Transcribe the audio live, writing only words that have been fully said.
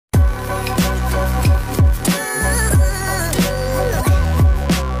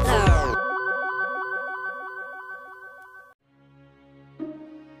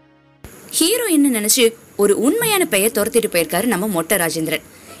நினைச்சு ஒரு உண்மையான பெயர் துரத்திட்டு போயிருக்காரு நம்ம மொட்ட ராஜேந்திரன்.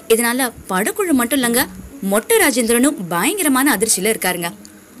 இதனால படக்குழு மட்டும் இல்லங்க, மொட்ட ராஜேந்திரனும் பயங்கரமான அதிர்ச்சியில இருக்காருங்க.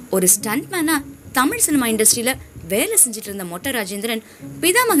 ஒரு ஸ்டண்ட்மேனா தமிழ் சினிமா இண்டஸ்ட்ரியில வேலை செஞ்சுட்டு இருந்த மொட்ட ராஜேந்திரன்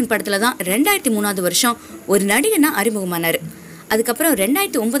பிதாமகன் படத்துல தான் 2003 வருஷம் ஒரு நடிகனா அறிமுகமானாரு. அதுக்கப்புறம்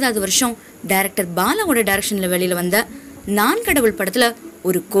 2009 வருஷம் டைரக்டர் பாலாவோட டைரக்ஷன்ல வெளியில வந்த நான் கடவுள் படத்துல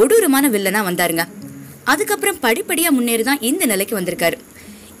ஒரு கொடூரமான வில்லனா வந்தாருங்க. அதுக்கப்புறம் படிப்படியா முன்னேறி தான் இந்த நிலைக்கு வந்திருக்காரு.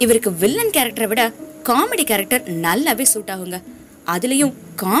 இவருக்கு வில்லன் கேரக்டரை விட காமெடி கேரக்டர் நல்லாவே சூட் ஆகுங்க. அதுலயும்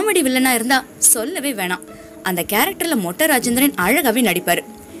காமெடி வில்லனா இருந்தா சொல்லவே வேணாம், அந்த கேரக்டர்ல மொட்ட ராஜேந்திரன் அழகாவே நடிப்பாரு.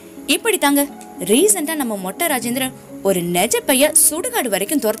 இப்படி தாங்க ரீசெண்டா நம்ம மொட்ட ராஜேந்திரன் ஒரு நெஜ பைய சுடுகாடு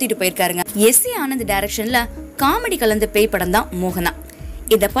வரைக்கும் துரத்திட்டு போயிருக்காருங்க. எஸ்.ஏ. ஆனந்த் டைரக்ஷன்ல காமெடி கலந்த பேய் படம் தான் மோகனா.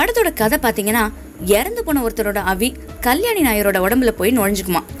 இந்த படத்தோட கதை பாத்தீங்கன்னா, இறந்து போன ஒருத்தரோட ஆவி கல்யாணி நாயரோட உடம்புல போய்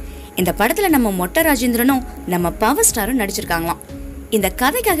நுழைஞ்சுக்குமா. இந்த படத்துல நம்ம மொட்ட ராஜேந்திரனும் நம்ம பவர் ஸ்டாரும் நடிச்சிருக்காங்களாம். இந்த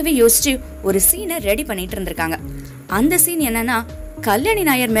கதைக்காகவே யோசிச்சு ஒரு சீனை ரெடி பண்ணிட்டு இருந்திருக்காங்க. அந்த சீன் என்னன்னா, கல்யாணி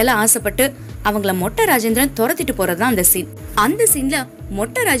நாயர் மேல ஆசைப்பட்டு அவங்கள மொட்ட ராஜேந்திரன் துரத்திட்டு போறதுதான் அந்த சீன். அந்த சீன்ல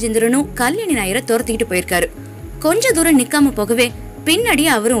மொட்ட ராஜேந்திரனும் கல்யாணி நாயரை துரத்திட்டு போயிருக்காரு. கொஞ்ச தூரம் நிக்காம போகவே பின்னாடியே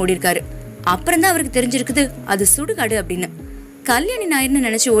அவரும் ஓடி இருக்காரு. அப்புறம் தான் அவருக்கு தெரிஞ்சிருக்குது அது சுடுகாடு அப்படின்னு. கல்யாணி நாயர்னு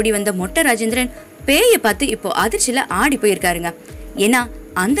நினைச்சு ஓடி வந்த மொட்ட ராஜேந்திரன் பேய பார்த்து இப்போ அதிர்ச்சியில ஆடி போயிருக்காருங்க. ஏன்னா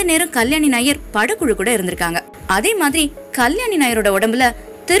அந்த நேரம் கல்யாணி நாயர் படக்குழு கூட இருந்திருக்காங்க. அதே மாதிரி கல்யாணி நாயரோட உடம்புல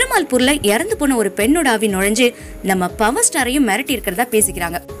திருமால்பூர்ல இறந்து போன ஒரு பெண்ணோட ஆவி நுழைஞ்சு நம்ம பவர் ஸ்டாரையும் மிரட்டி இருக்கிறதா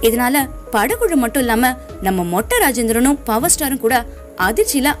பேசிக்கிறாங்க. இதனால படக்குழு மட்டும் இல்லாம நம்ம மொட்ட ராஜேந்திரனும் பவர் ஸ்டாரும் கூட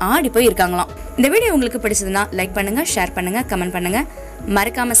அதிர்ச்சியில ஆடி போய் இருக்காங்களாம். இந்த வீடியோ உங்களுக்கு பிடிச்சதுன்னா லைக் பண்ணுங்க, ஷேர் பண்ணுங்க, கமெண்ட் பண்ணுங்க,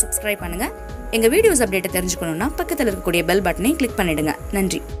 மறக்காம சப்ஸ்கிரைப் பண்ணுங்க. எங்க வீடியோஸ் அப்டேட் தெரிஞ்சுக்கணும்னா பக்கத்துல இருக்கக்கூடிய பெல் பட்டனை கிளிக் பண்ணிடுங்க.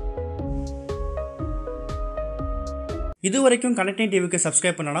 நன்றி. இதுவரைக்கும் கனெக்டிங் டிவிக்கு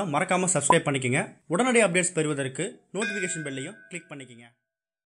சப்ஸ்கிரைப் பண்ணனா மறக்காம சப்ஸ்கிரைப் பண்ணிக்கங்க. உடனடி அப்டேட்ஸ் பெறுவதற்கு நோட்டிஃபிகேஷன் பெல்லையும் கிளிக் பண்ணிக்கங்க.